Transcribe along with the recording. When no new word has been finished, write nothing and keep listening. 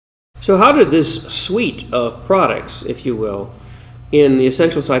So how did this suite of products, if you will, in the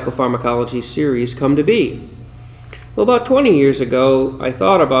Essential Psychopharmacology series come to be? Well, about 20 years ago, I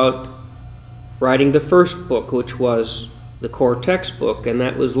thought about writing the first book, which was the core textbook, and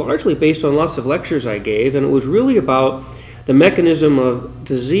that was largely based on lots of lectures I gave, and it was really about the mechanism of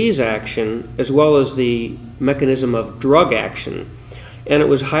disease action as well as the mechanism of drug action. And it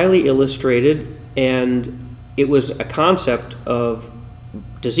was highly illustrated, and it was a concept of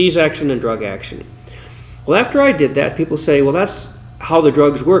disease action and drug action. Well, after I did that, people say, well, that's how the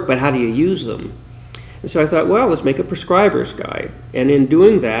drugs work, but how do you use them? And so I thought, well, let's make a prescriber's guide. And in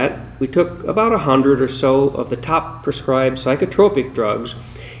doing that, we took about 100 or so of the top prescribed psychotropic drugs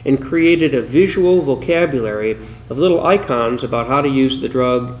and created a visual vocabulary of little icons about how to use the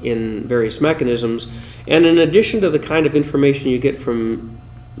drug in various mechanisms. And in addition to the kind of information you get from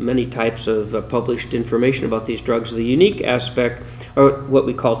many types of published information about these drugs, the unique aspect are what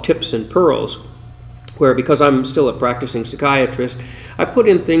we call tips and pearls, where, because I'm still a practicing psychiatrist, I put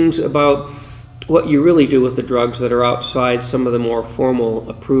in things about what you really do with the drugs that are outside some of the more formal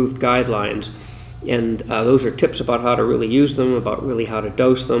approved guidelines. And those are tips about how to really use them, about really how to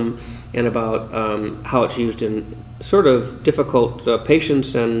dose them, and about how it's used in sort of difficult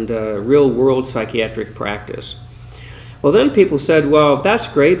patients and real-world psychiatric practice. Well, then people said, well, that's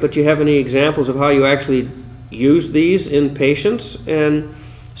great, but do you have any examples of how you actually use these in patients? And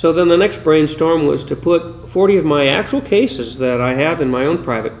so then the next brainstorm was to put 40 of my actual cases that I have in my own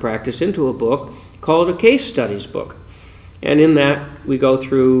private practice into a book called a case studies book. And in that, we go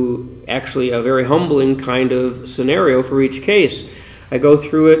through actually a very humbling kind of scenario for each case. I go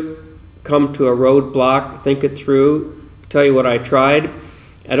through it, come to a roadblock, think it through, tell you what I tried.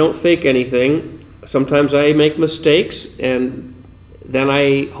 I don't fake anything. Sometimes I make mistakes, and then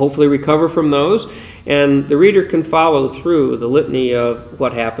I hopefully recover from those. And the reader can follow through the litany of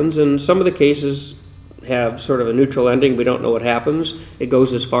what happens. And some of the cases have sort of a neutral ending. We don't know what happens. It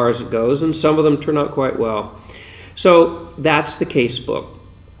goes as far as it goes. And some of them turn out quite well. So that's the case book.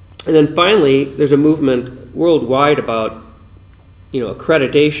 And then finally, there's a movement worldwide about,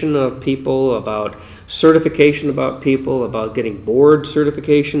 accreditation of people, about certification about people, about getting board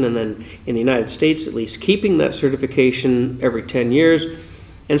certification, and then in the United States at least, keeping that certification every 10 years.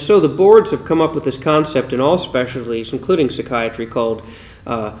 And so the boards have come up with this concept in all specialties, including psychiatry, called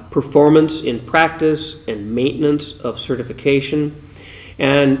performance in practice and maintenance of certification.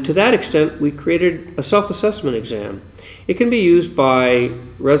 And to that extent, we created a self-assessment exam. It can be used by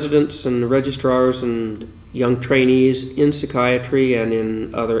residents and registrars and young trainees in psychiatry and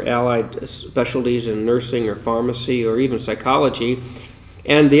in other allied specialties in nursing or pharmacy or even psychology.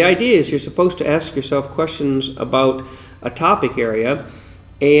 And the idea is you're supposed to ask yourself questions about a topic area,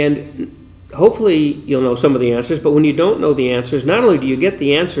 and hopefully you'll know some of the answers, but when you don't know the answers, not only do you get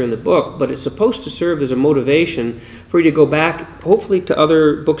the answer in the book, but it's supposed to serve as a motivation for you to go back, hopefully to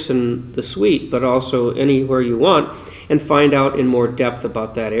other books in the suite, but also anywhere you want, and find out in more depth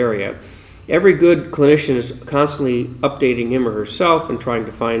about that area. Every good clinician is constantly updating him or herself and trying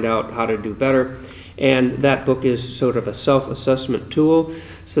to find out how to do better, and that book is sort of a self-assessment tool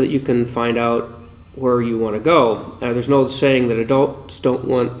so that you can find out where you want to go. There's no saying that adults don't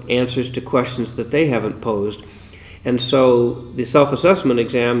want answers to questions that they haven't posed. And so the self-assessment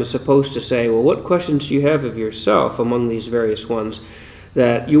exam is supposed to say, well, what questions do you have of yourself among these various ones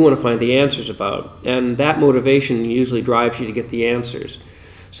that you want to find the answers about? And that motivation usually drives you to get the answers.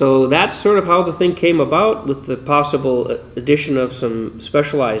 So that's sort of how the thing came about, with the possible addition of some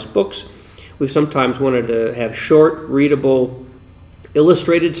specialized books. We've sometimes wanted to have short, readable,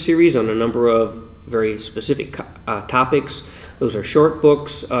 illustrated series on a number of very specific topics. Those are short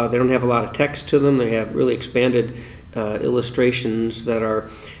books. They don't have a lot of text to them. They have really expanded illustrations that are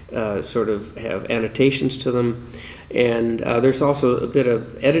sort of have annotations to them. And there's also a bit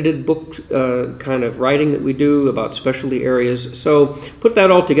of edited book kind of writing that we do about specialty areas. So put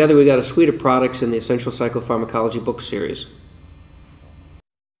that all together, we got a suite of products in the Essential Psychopharmacology book series.